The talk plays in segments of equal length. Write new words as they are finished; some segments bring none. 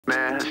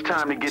it's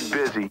time to get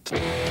busy.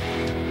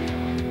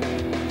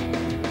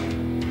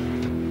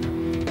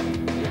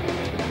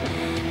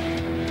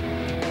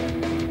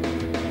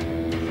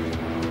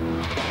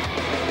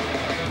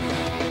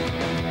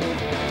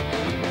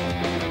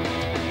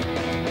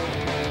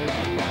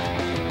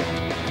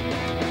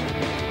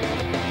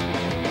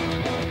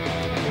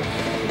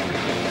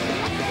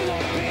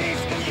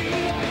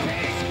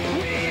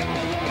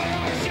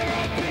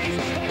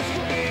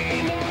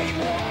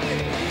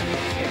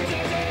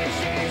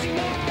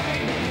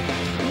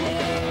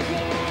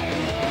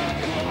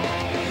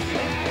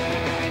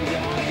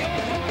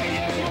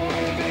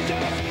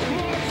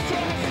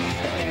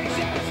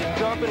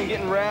 And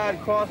getting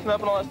rad, crossing up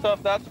and all that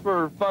stuff, that's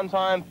for fun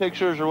time,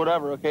 pictures, or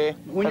whatever, okay?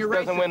 When you're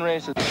doesn't win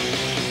races.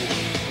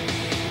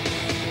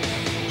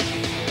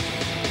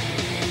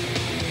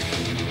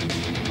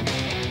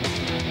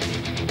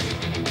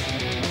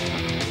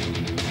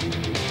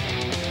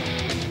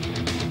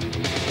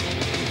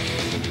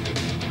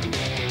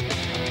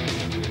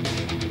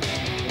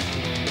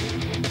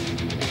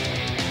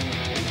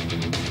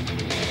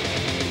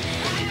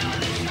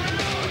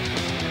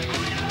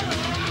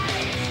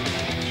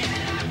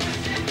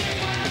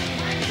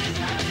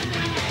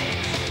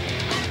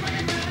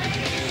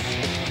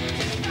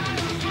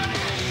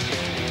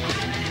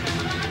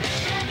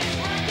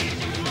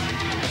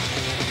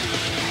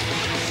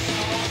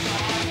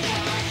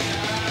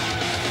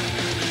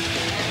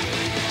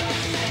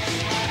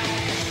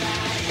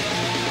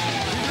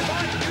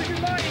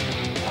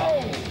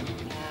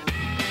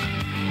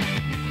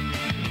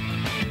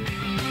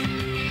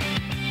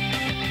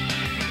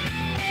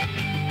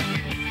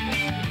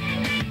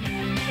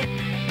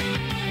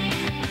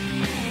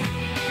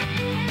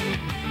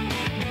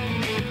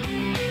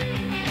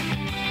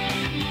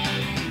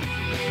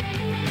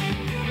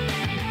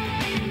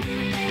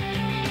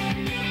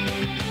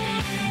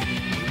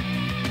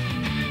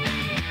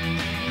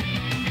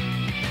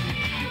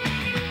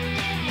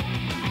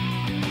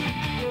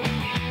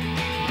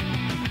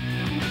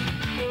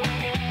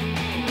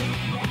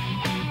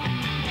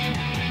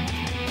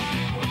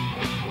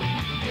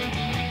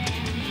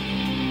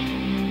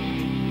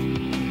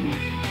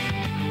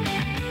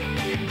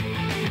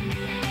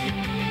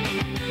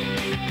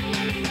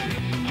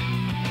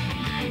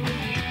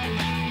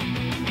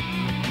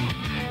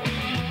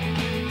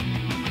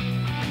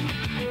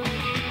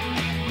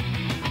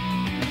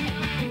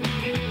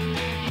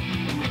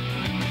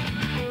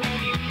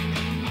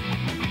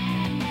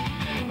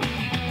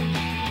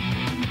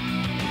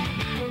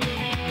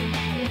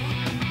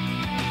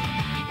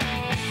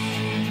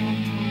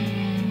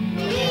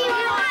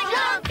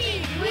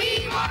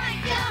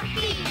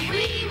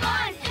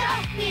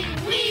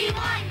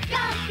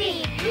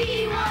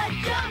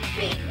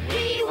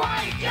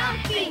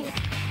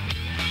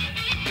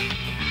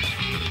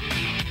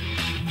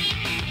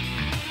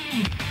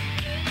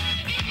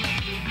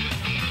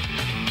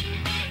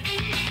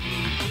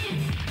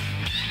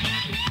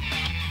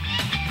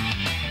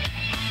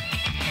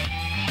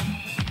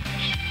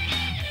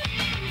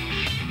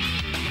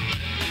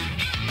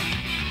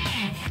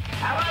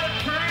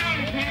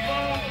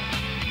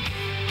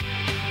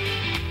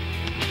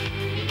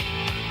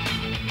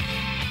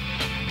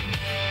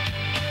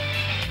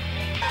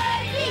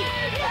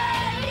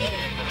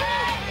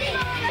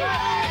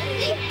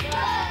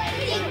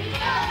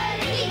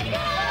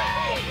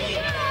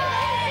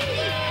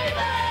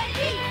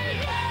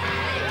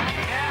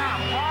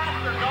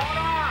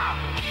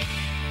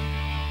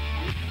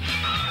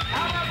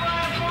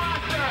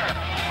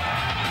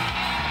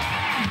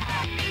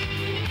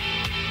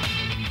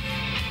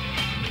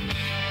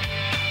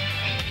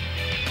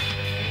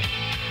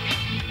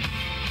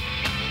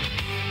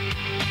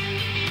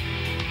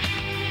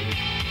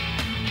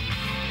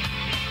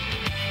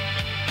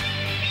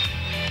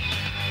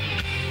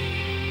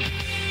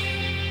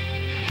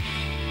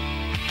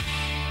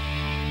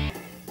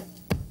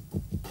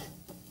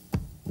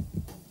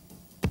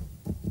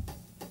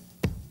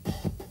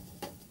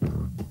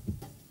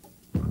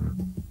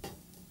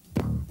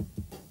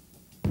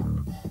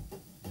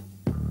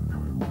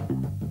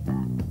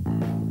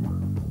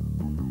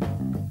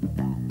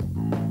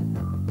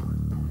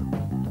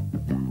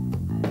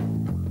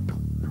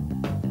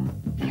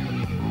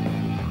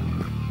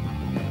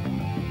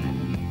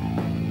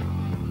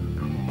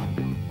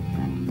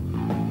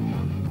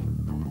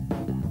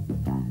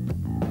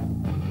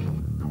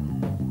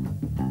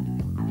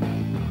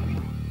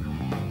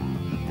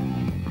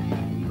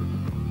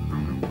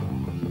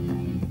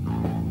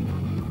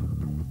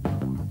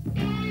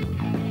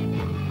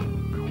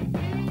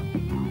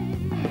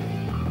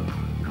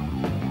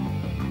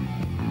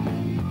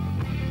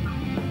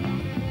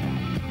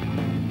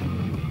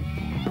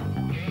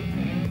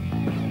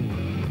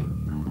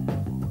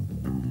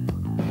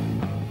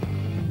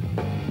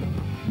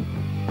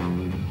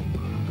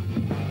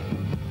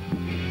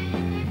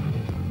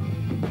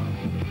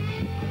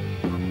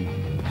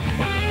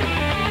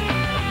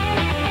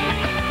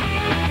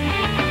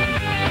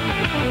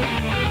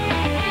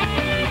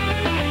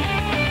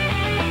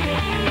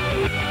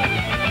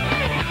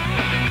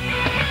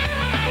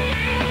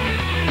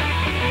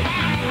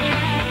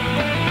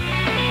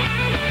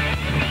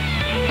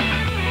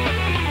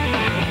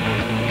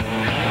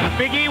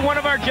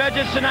 our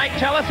judges tonight.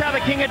 Tell us how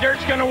the King of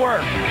Dirt's going to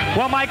work.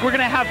 Well, Mike, we're going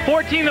to have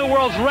 14 of the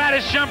world's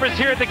raddest jumpers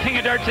here at the King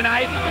of Dirt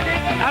tonight.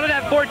 Out of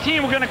that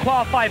 14, we're going to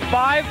qualify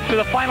 5 to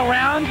the final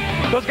round.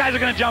 Those guys are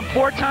going to jump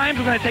 4 times.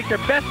 We're going to take their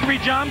best 3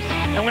 jumps,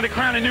 and we're going to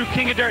crown a new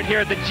King of Dirt here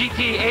at the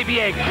GT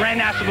ABA Grand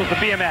Nationals of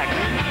BMX.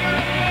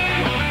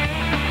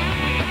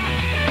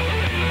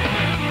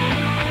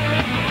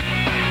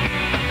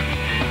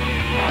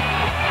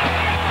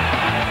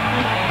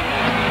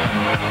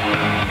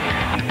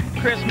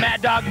 Chris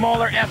Mad Dog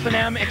Moeller,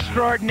 S&M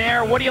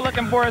extraordinaire. What are you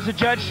looking for as a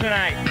judge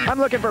tonight? I'm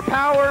looking for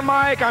power,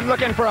 Mike. I'm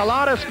looking for a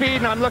lot of speed,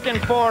 and I'm looking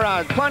for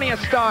plenty of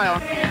style.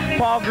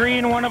 Paul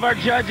Green, one of our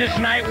judges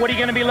tonight. What are you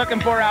going to be looking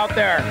for out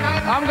there?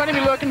 I'm going to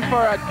be looking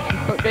for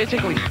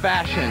basically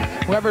fashion.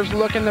 Whoever's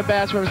looking the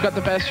best, whoever's got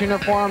the best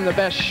uniform, the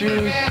best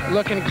shoes,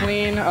 looking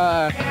clean,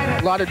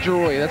 a lot of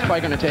jewelry. That's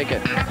probably going to take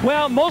it.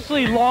 Well,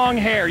 mostly long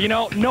hair. You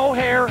know, no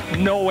hair,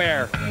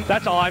 nowhere.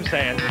 That's all I'm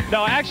saying.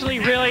 No, actually,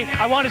 really,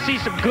 I want to see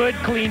some good,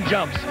 clean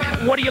jumps.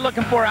 What are you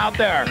looking for out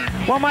there?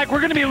 Well, Mike, we're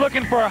going to be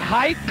looking for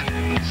height,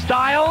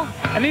 style,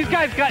 and these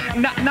guys got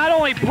not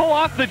only pull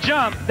off the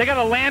jump, they got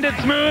to land it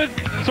smooth.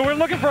 So we're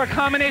looking for a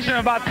combination of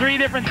about 3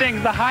 different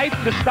things: the height,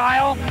 the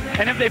style,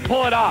 and if they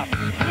pull it off.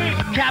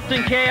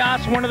 Captain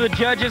Chaos, one of the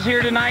judges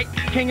here tonight.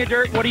 King of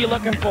Dirt, what are you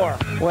looking for?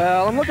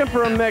 Well, I'm looking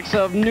for a mix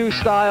of new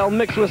style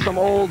mixed with some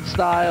old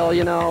style,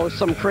 you know,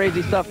 some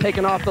crazy stuff,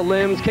 taking off the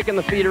limbs, kicking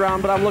the feet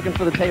around, but I'm looking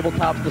for the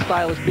tabletops, the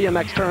stylish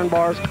BMX turn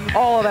bars,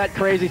 all of that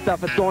crazy stuff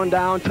that's going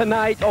down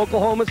tonight,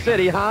 Oklahoma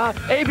City, huh?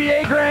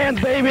 ABA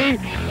Grands, baby!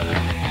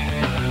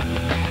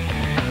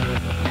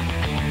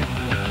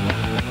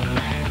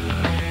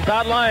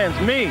 Todd Lyons,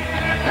 me.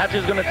 That's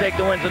who's going to take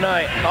the win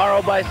tonight.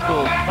 RO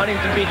Bicycles,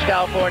 Huntington Beach,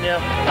 California.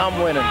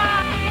 I'm winning.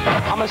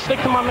 I'm going to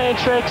stick to my main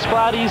tricks,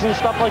 flatties and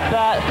stuff like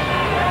that.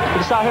 We're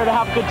just out here to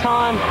have a good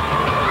time.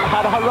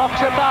 Had a rough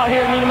trip out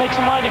here, need to make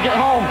some money to get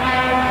home.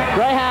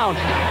 Greyhound,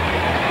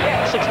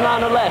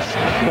 6'9" or less.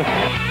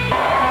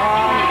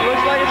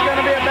 Looks like it's going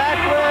to be a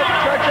backflip,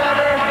 truck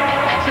jumper,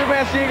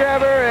 Superman C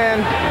grabber,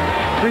 and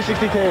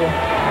 360 table.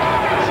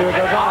 See what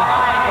goes on.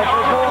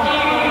 Hopefully cool.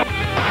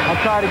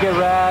 I'll try to get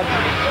rad.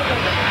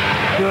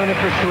 Doing it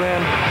for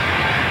swim.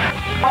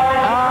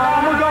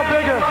 I'm gonna go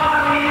bigger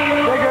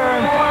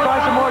and try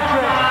some more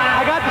tricks.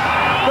 I got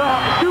the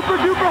super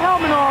duper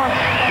helmet on,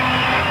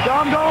 so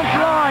I'm going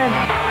flying.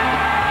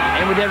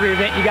 And with every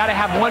event, you gotta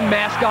have one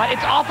mascot.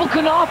 It's Awful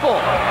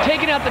Kanoffle,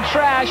 taking out the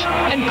trash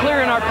and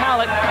clearing our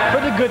palate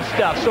for the good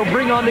stuff. So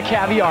bring on the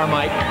caviar,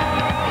 Mike.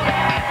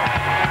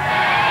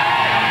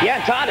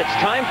 Yeah, Todd, it's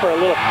time for a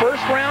little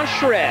first round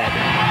shred.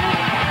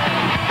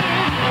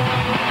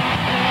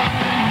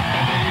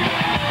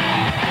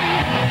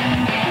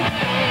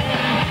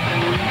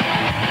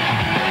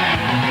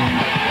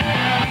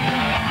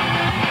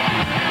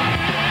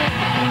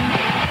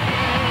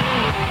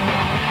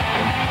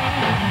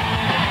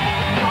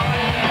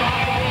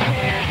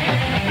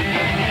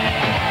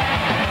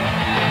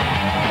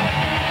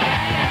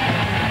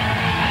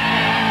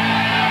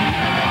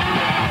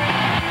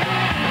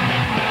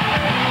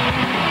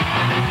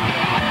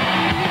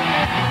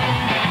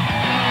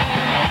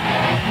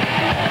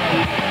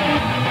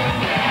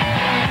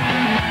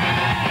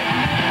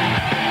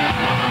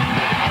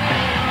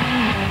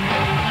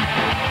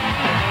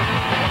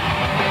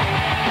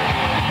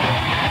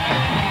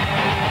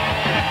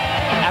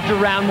 After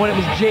round 1, it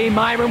was Jay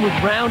Miron with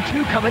round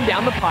 2 coming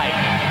down the pipe.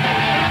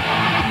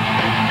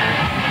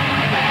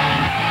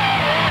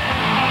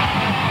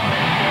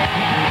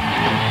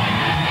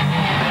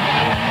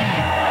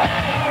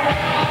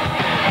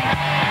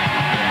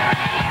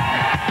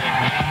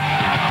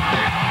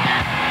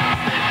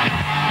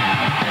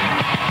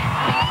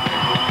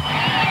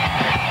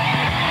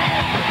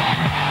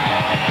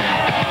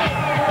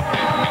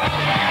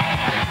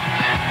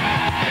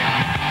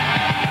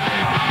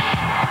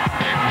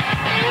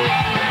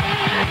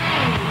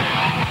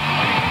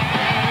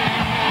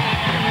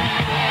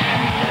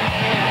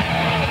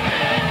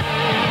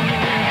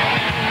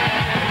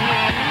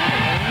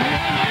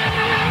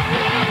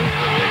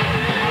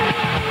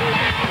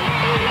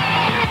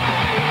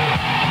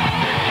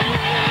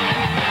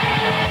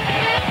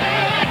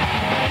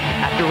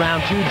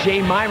 Round 2,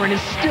 Jay Miron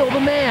is still the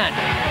man.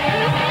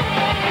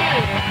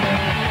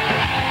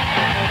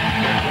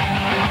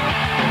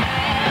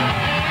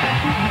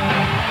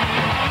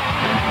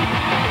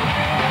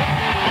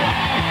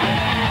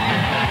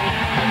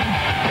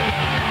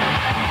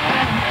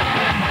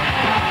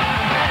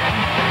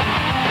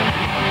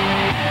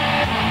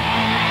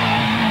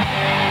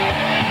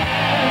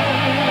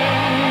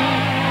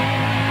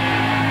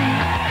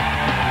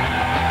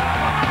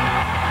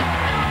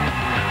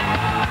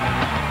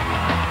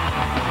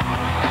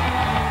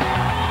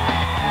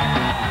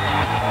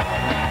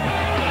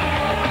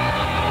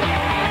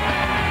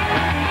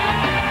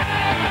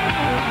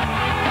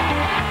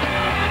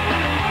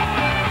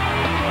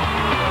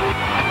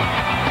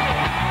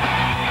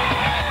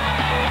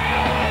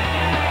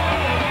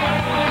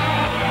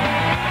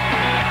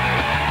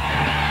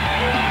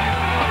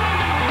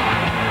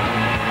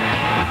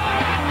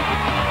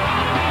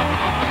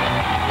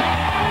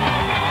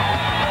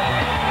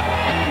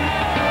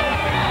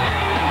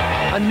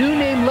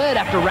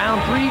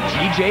 round 3,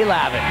 TJ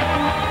Lavin.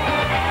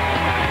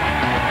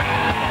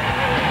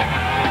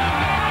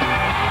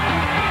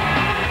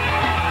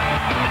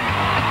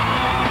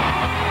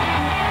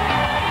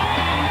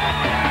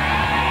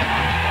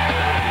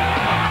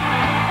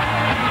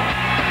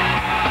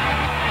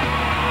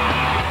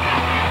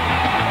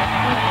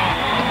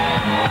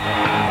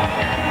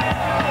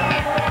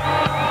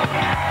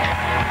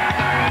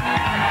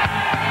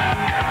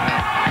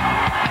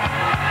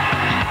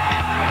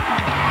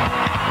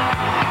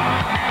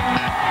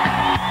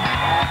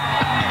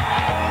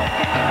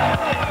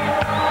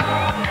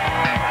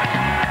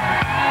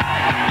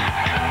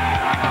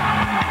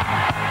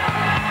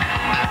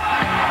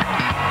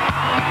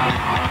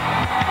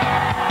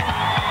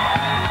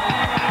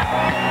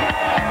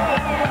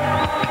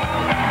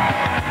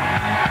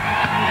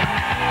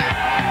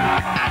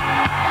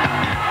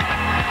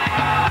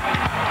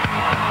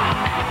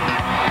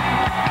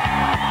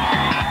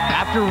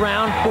 After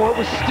round 4, it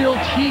was still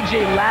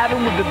TJ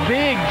Lavin with the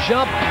big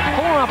jump,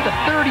 pulling off the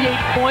 38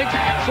 points.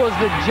 So as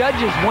the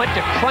judges went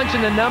to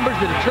crunching the numbers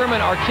to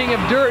determine our king of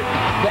dirt,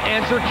 the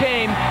answer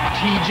came.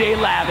 TJ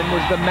Lavin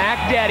was the Mac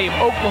Daddy of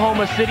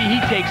Oklahoma City.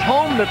 He takes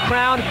home the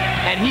crown,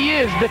 and he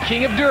is the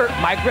king of dirt.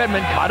 Mike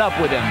Redmond caught up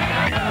with him.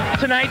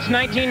 Tonight's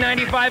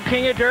 1995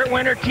 King of Dirt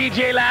winner,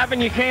 TJ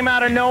Lavin. You came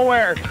out of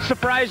nowhere.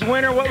 Surprise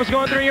winner. What was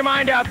going through your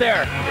mind out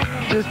there?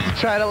 Just to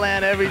try to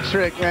land every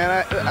trick, man.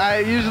 I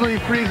usually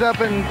freeze up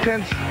in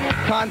tense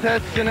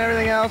contests and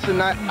everything else,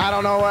 and I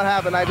don't know what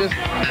happened.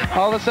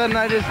 All of a sudden,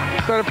 I just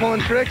started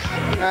pulling tricks,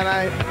 and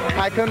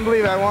I couldn't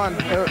believe I won.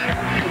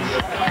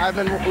 I've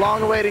been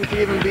long waiting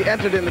to even be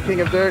entered in the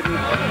King of Dirt,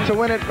 and to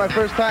win it my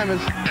first time is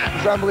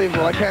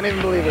unbelievable. I can't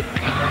even believe it.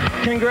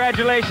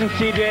 Congratulations,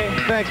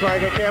 TJ. Thanks,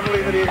 Mike. I can't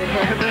believe it either.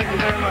 Thank you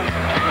very much.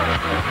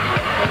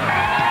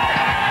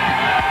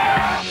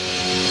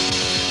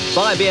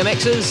 Bye,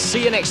 BMXers.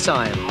 See you next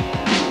time.